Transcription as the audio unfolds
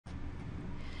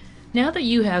Now that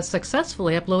you have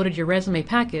successfully uploaded your resume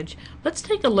package, let's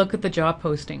take a look at the job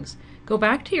postings. Go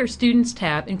back to your Students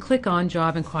tab and click on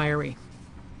Job Inquiry.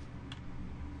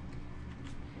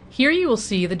 Here you will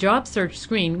see the job search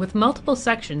screen with multiple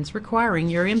sections requiring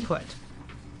your input.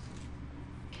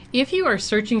 If you are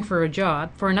searching for a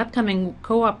job for an upcoming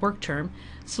co-op work term,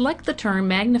 select the term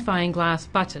magnifying glass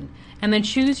button and then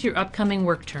choose your upcoming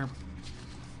work term.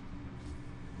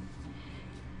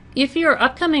 If your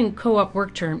upcoming co-op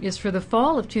work term is for the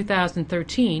fall of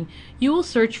 2013, you will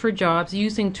search for jobs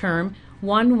using term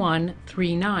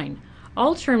 1139.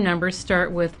 All term numbers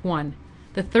start with 1.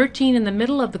 The 13 in the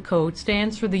middle of the code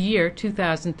stands for the year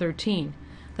 2013.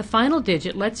 The final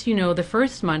digit lets you know the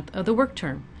first month of the work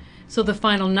term. So the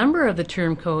final number of the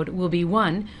term code will be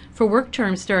 1 for work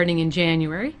term starting in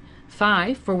January,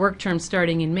 5 for work term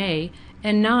starting in May,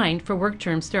 and 9 for work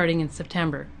term starting in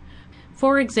September.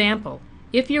 For example,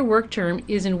 if your work term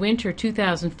is in winter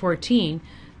 2014,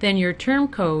 then your term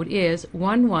code is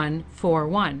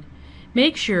 1141.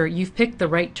 Make sure you've picked the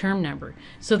right term number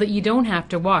so that you don't have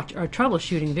to watch our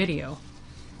troubleshooting video.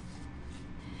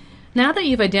 Now that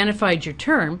you've identified your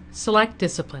term, select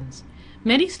disciplines.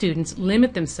 Many students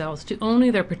limit themselves to only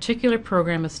their particular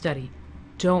program of study.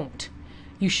 Don't.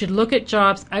 You should look at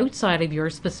jobs outside of your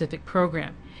specific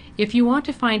program. If you want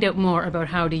to find out more about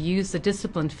how to use the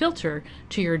discipline filter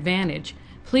to your advantage,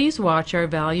 please watch our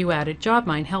value-added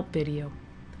JobMine help video.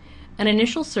 An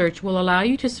initial search will allow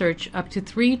you to search up to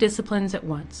 3 disciplines at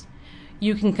once.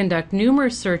 You can conduct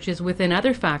numerous searches within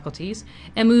other faculties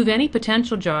and move any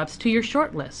potential jobs to your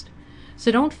short list.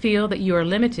 So don't feel that you are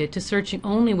limited to searching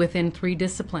only within 3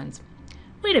 disciplines.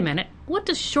 Wait a minute, what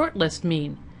does shortlist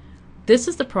mean? This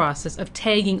is the process of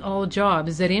tagging all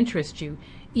jobs that interest you,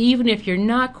 even if you're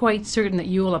not quite certain that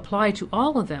you will apply to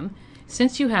all of them,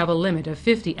 since you have a limit of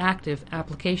 50 active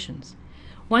applications.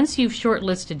 Once you've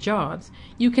shortlisted jobs,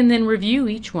 you can then review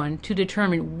each one to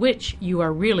determine which you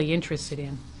are really interested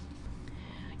in.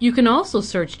 You can also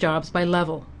search jobs by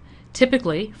level.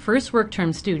 Typically, first work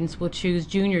term students will choose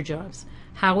junior jobs.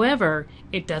 However,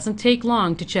 it doesn't take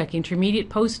long to check intermediate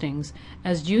postings,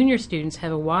 as junior students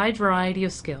have a wide variety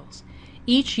of skills.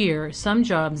 Each year, some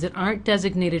jobs that aren't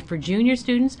designated for junior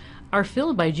students are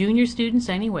filled by junior students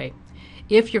anyway.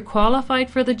 If you're qualified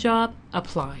for the job,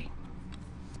 apply.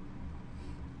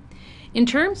 In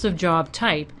terms of job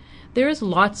type, there is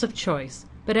lots of choice,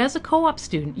 but as a co-op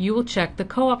student, you will check the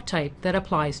co-op type that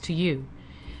applies to you.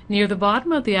 Near the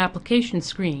bottom of the application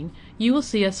screen, you will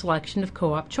see a selection of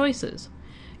co-op choices.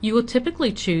 You will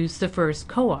typically choose the first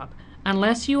co-op,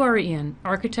 unless you are in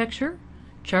architecture,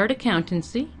 chart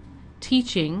accountancy,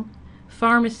 teaching,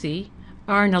 pharmacy,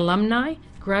 are an alumni,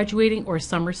 graduating, or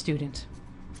summer student.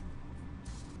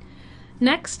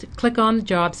 Next, click on the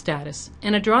job status,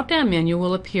 and a drop-down menu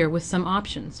will appear with some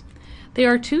options.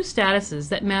 There are 2 statuses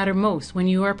that matter most when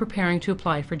you are preparing to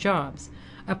apply for jobs: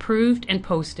 approved and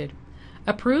posted.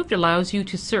 Approved allows you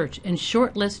to search and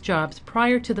shortlist jobs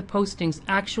prior to the postings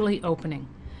actually opening.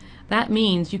 That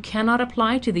means you cannot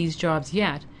apply to these jobs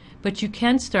yet, but you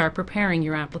can start preparing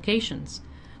your applications.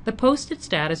 The posted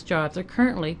status jobs are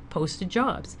currently posted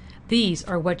jobs. These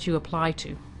are what you apply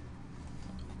to.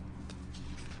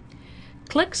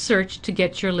 Click Search to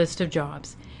get your list of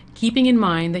jobs, keeping in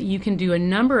mind that you can do a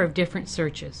number of different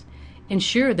searches.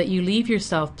 Ensure that you leave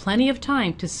yourself plenty of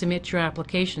time to submit your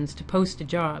applications to posted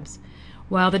jobs.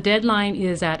 While the deadline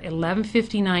is at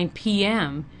 11:59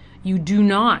 p.m., you do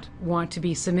not want to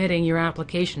be submitting your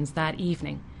applications that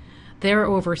evening. There are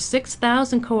over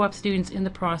 6,000 co-op students in the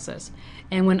process,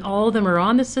 and when all of them are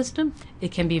on the system,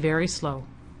 it can be very slow.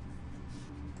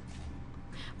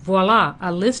 Voila,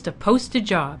 a list of posted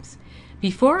jobs.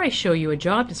 Before I show you a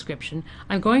job description,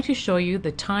 I'm going to show you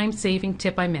the time-saving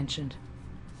tip I mentioned.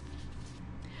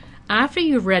 After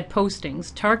you've read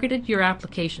postings, targeted your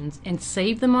applications, and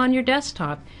saved them on your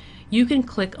desktop, you can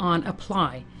click on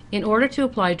Apply in order to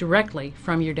apply directly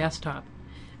from your desktop.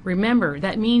 Remember,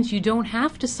 that means you don't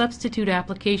have to substitute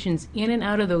applications in and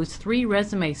out of those 3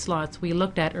 resume slots we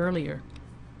looked at earlier.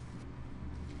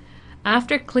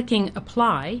 After clicking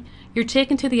Apply, you're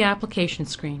taken to the application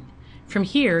screen. From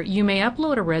here, you may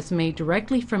upload a resume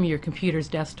directly from your computer's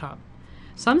desktop.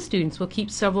 Some students will keep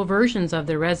several versions of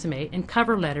their resume and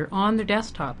cover letter on their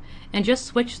desktop and just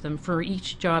switch them for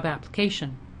each job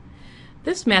application.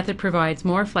 This method provides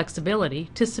more flexibility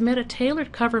to submit a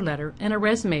tailored cover letter and a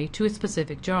resume to a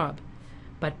specific job.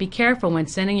 But be careful when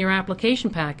sending your application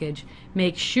package.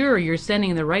 Make sure you're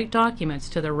sending the right documents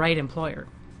to the right employer.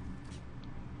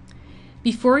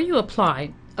 Before you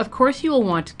apply, of course you will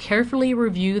want to carefully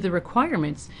review the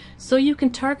requirements so you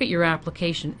can target your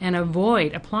application and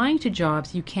avoid applying to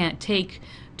jobs you can't take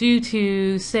due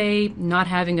to, say, not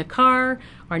having a car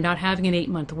or not having an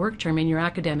 8-month work term in your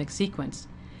academic sequence.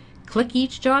 Click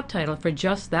each job title for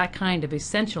just that kind of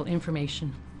essential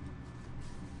information.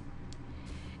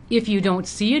 If you don't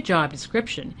see a job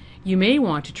description, you may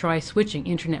want to try switching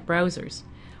internet browsers.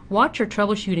 Watch our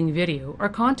troubleshooting video or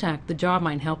contact the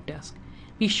JobMine Help Desk.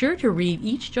 Be sure to read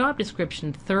each job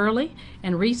description thoroughly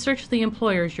and research the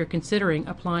employers you're considering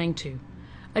applying to.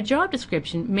 A job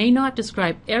description may not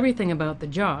describe everything about the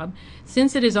job,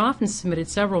 since it is often submitted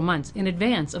several months in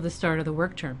advance of the start of the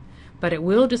work term, but it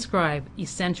will describe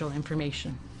essential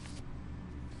information.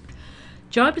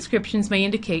 Job descriptions may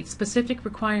indicate specific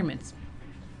requirements,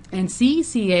 and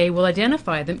CECA will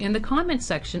identify them in the comment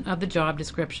section of the job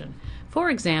description. For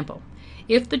example,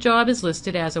 if the job is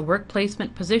listed as a work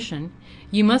placement position,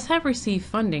 you must have received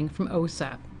funding from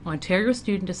OSAP, Ontario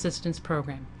Student Assistance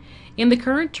Program, in the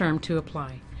current term to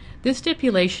apply. This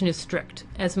stipulation is strict,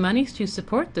 as monies to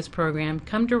support this program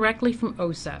come directly from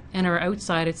OSAP and are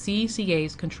outside of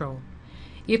CECA's control.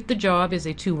 If the job is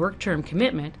a 2-work term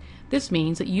commitment, this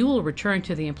means that you will return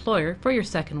to the employer for your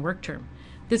second work term.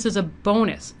 This is a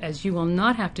bonus, as you will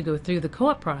not have to go through the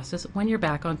co-op process when you're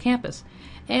back on campus,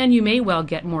 and you may well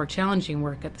get more challenging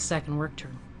work at the second work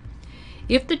term.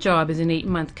 If the job is an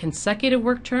 8-month consecutive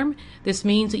work term, this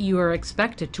means that you are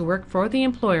expected to work for the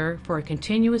employer for a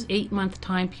continuous 8-month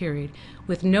time period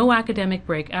with no academic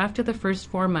break after the first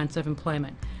 4 months of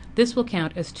employment. This will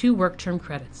count as 2 work term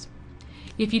credits.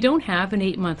 If you don't have an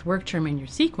 8-month work term in your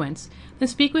sequence, then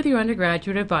speak with your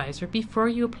undergraduate advisor before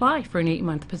you apply for an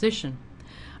 8-month position.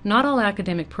 Not all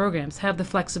academic programs have the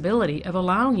flexibility of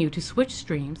allowing you to switch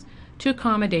streams to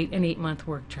accommodate an 8-month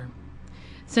work term.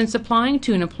 Since applying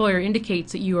to an employer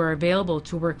indicates that you are available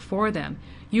to work for them,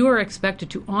 you are expected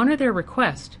to honor their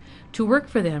request to work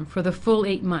for them for the full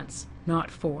 8 months,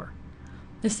 not 4.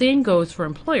 The same goes for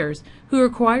employers who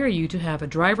require you to have a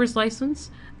driver's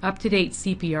license, up-to-date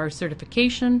CPR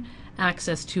certification,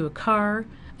 access to a car,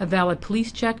 a valid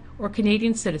police check, or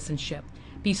Canadian citizenship.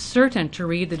 Be certain to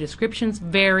read the descriptions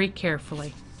very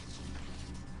carefully.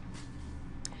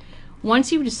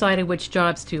 Once you've decided which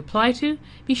jobs to apply to,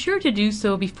 be sure to do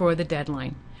so before the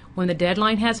deadline. When the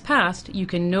deadline has passed, you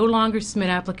can no longer submit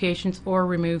applications or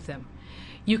remove them.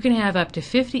 You can have up to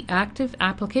 50 active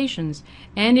applications,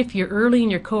 and if you're early in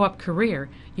your co-op career,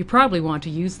 you probably want to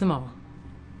use them all.